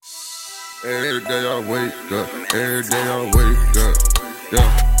Every day I wake up, every day I wake up, yeah.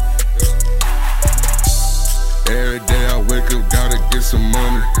 Every day I wake up, gotta get some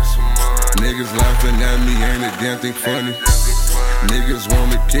money. Niggas laughing at me, ain't a damn thing funny. Niggas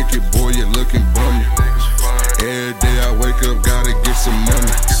wanna kick it, boy, you looking bummy. Every day I wake up, gotta get some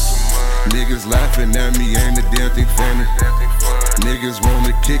money. Niggas laughing at me, ain't a damn thing funny. Niggas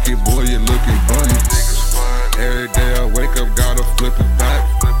wanna kick it, boy, you looking bummy. Every day I wake up, gotta flip it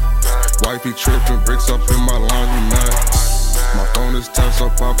back. Wifey tripping, bricks up in my laundromat. My phone is tapped, so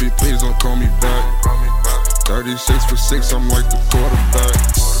poppy, please don't call me back. 36 for 6, I'm like the quarterback.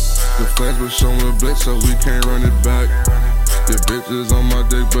 The feds was showing blitz, so we can't run it back. The bitches on my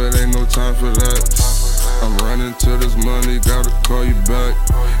dick, but ain't no time for that. I'm running to this money, gotta call you back.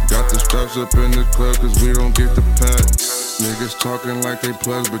 Got the straps up in the club, cause we don't get the pack. Niggas talking like they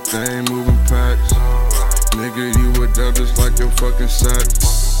plugs, but they ain't moving packs. Nigga, you a dub just like your fucking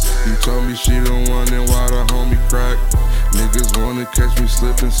sack. You told me she don't want it, why the homie crack? Niggas wanna catch me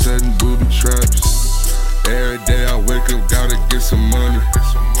slipping, setting booby traps. Every day I wake up, gotta get some money.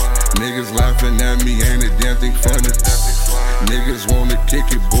 Niggas laughing at me, ain't a damn thing funny. Niggas wanna kick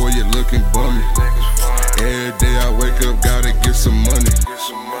it, boy, you looking bummy. Every day I wake up, gotta get some money.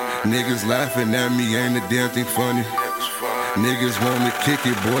 Niggas laughing at me, ain't a damn thing funny. Niggas wanna kick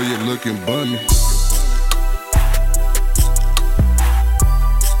it, boy, you looking bummy.